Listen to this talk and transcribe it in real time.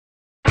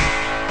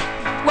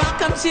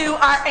welcome to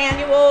our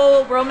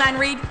annual Real Men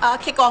Read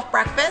kickoff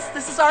breakfast.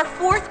 This is our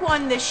fourth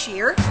one this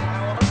year.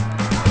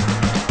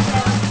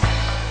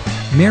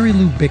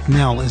 Marilu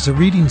Bicknell is a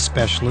reading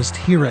specialist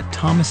here at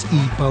Thomas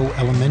E. Bowe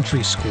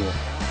Elementary School.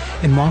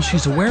 And while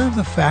she's aware of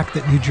the fact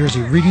that New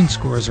Jersey reading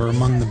scores are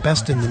among the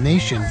best in the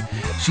nation,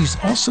 she's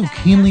also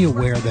keenly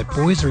aware that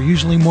boys are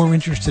usually more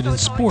interested in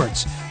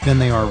sports than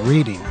they are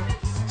reading.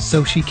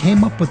 So she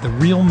came up with the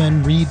Real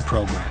Men Read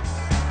program.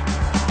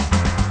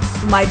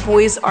 My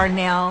boys are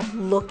now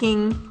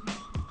looking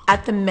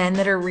at the men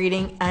that are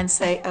reading and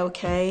say,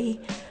 okay,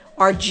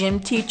 our gym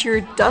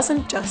teacher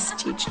doesn't just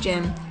teach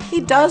gym, he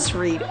does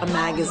read a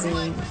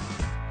magazine.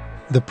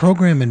 The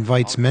program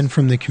invites men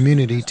from the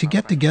community to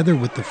get together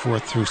with the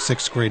 4th through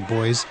 6th grade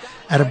boys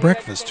at a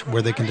breakfast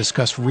where they can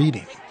discuss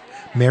reading.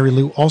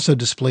 Marilu also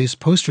displays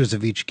posters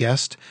of each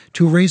guest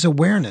to raise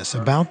awareness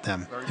about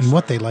them and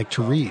what they like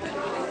to read.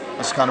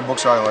 That's the kind of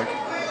books I like.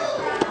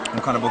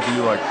 What kind of book do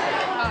you like?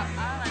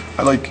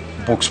 I like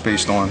books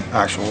based on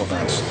actual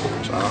events,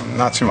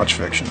 not too much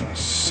fiction.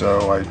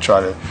 So I try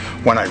to,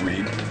 when I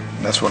read,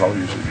 that's what I'll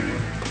usually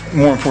read.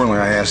 More importantly,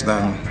 I ask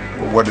them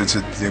what is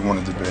it they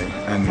wanted to be,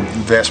 and the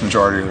vast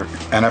majority are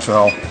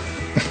NFL.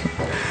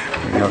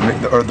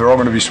 They're all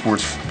going to be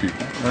sports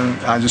people, and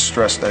I just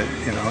stress that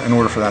in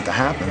order for that to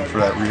happen, for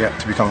that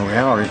to become a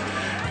reality,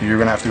 you're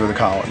going to have to go to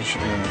college,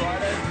 and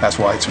that's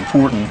why it's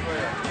important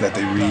that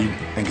they read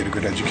and get a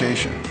good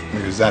education,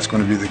 because that's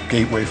going to be the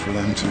gateway for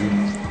them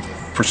to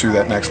pursue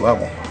that next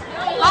level.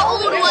 How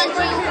old was you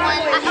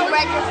when you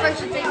read your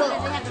first book?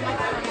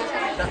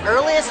 The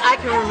earliest I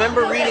can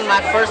remember reading my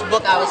first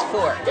book, I was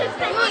 4.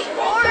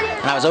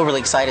 And I was overly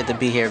excited to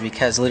be here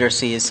because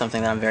literacy is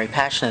something that I'm very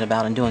passionate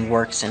about and doing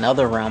works in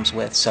other realms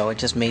with, so it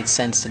just made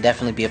sense to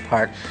definitely be a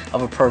part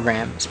of a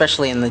program,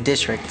 especially in the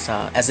district,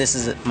 as this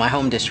is my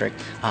home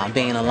district,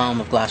 being an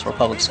alum of Glassboro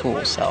Public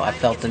Schools, so I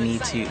felt the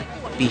need to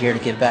be here to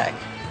give back.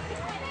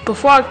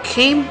 Before I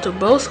came to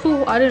Bowe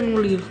School, I didn't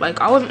really,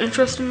 I wasn't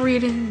interested in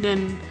reading.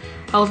 Then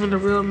I was in the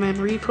Real Men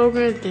Read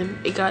program, then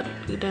it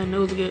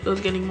was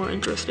getting more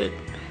interested.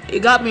 It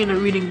got me into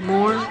reading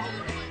more,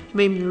 it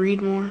made me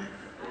read more.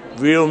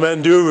 Real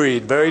men do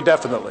read, very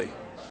definitely.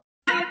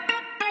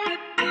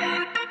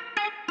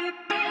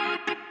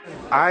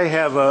 I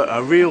have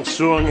a real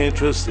strong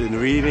interest in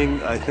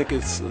reading. I think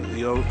it's,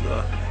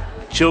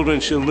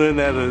 children should learn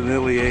that at an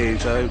early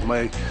age.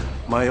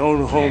 My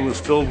own home is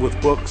filled with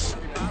books.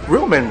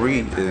 Real Men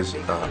Read is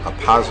a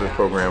positive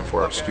program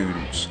for our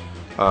students.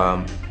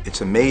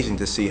 It's amazing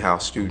to see how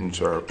students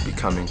are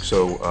becoming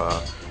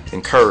so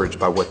encouraged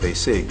by what they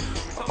see.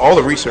 All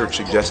the research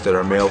suggests that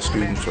our male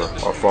students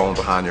are falling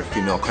behind their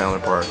female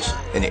counterparts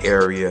in the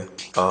area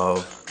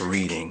of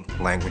reading,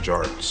 language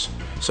arts.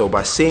 So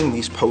by seeing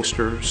these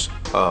posters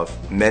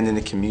of men in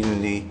the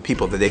community,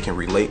 people that they can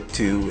relate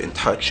to and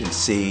touch and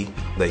see,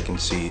 they can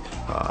see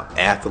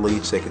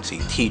athletes, they can see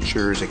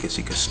teachers, they can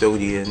see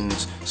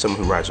custodians,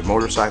 someone who rides a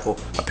motorcycle,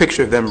 a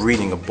picture of them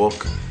reading a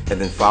book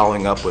and then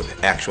following up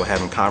with actual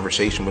having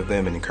conversation with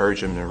them and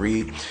encouraging them to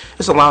read.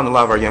 It's allowing a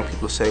lot of our young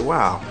people to say,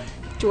 wow.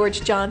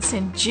 George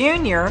Johnson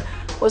Jr.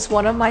 was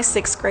one of my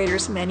 6th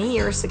graders many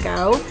years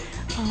ago.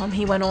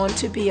 He went on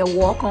to be a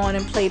walk-on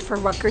and played for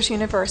Rutgers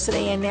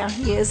University, and now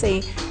he is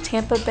a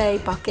Tampa Bay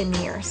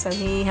Buccaneer. So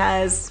he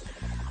has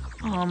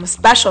a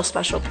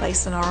special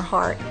place in our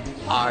heart.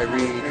 I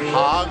read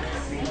HOG,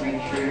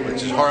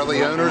 which is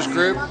Harley Owners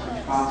Group.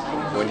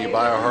 When you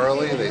buy a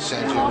Harley, they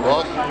send you a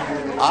book.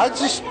 I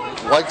just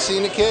like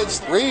seeing the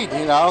kids read,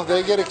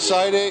 they get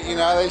excited,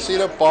 they see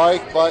the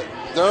bike, but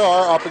they're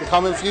our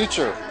up-and-coming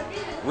future.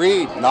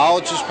 Read.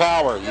 Knowledge is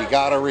power. You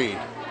gotta read.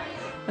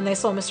 When they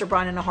saw Mr.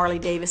 Brown in a Harley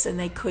Davidson,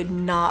 they could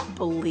not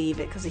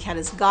believe it because he had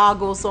his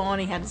goggles on,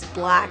 he had his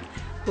black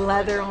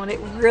leather on. It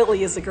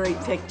really is a great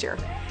picture.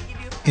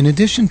 In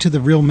addition to the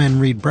Real Men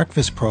Read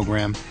breakfast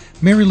program,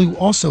 Marilu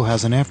also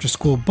has an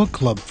after-school book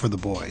club for the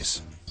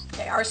boys.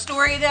 Okay, our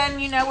story then,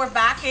 we're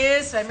back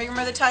is, anybody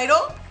remember the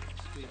title?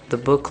 The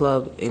book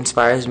club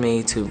inspires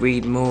me to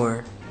read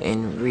more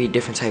and read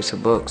different types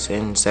of books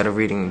instead of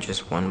reading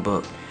just one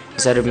book.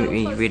 Instead of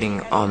me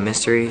reading all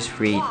mysteries,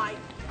 read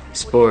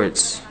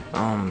sports,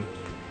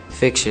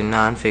 fiction,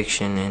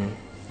 non-fiction, and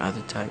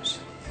other types.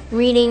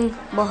 Reading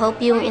will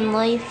help you in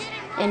life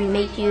and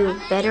make you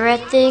better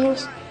at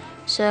things,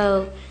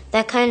 so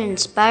that kind of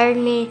inspired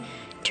me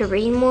to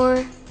read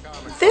more.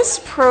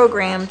 This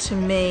program to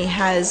me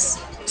has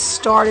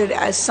started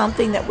as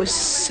something that was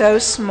so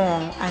small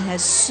and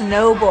has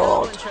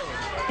snowballed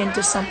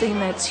into something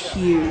that's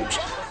huge.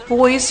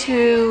 Boys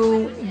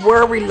who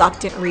were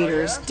reluctant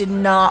readers, did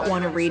not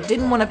want to read,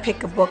 didn't want to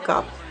pick a book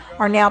up,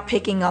 are now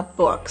picking up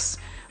books.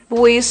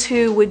 Boys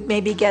who would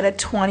maybe get a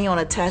 20 on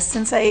a test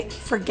and say,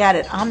 forget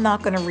it, I'm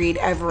not going to read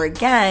ever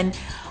again,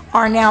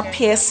 are now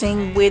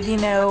passing with,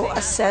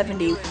 a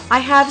 70. I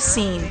have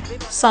seen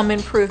some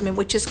improvement,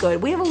 which is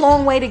good. We have a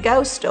long way to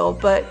go still,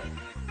 but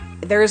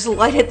there's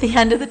light at the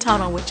end of the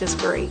tunnel, which is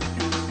great.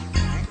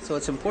 So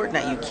it's important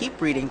that you keep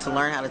reading to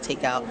learn how to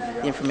take out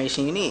the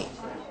information you need.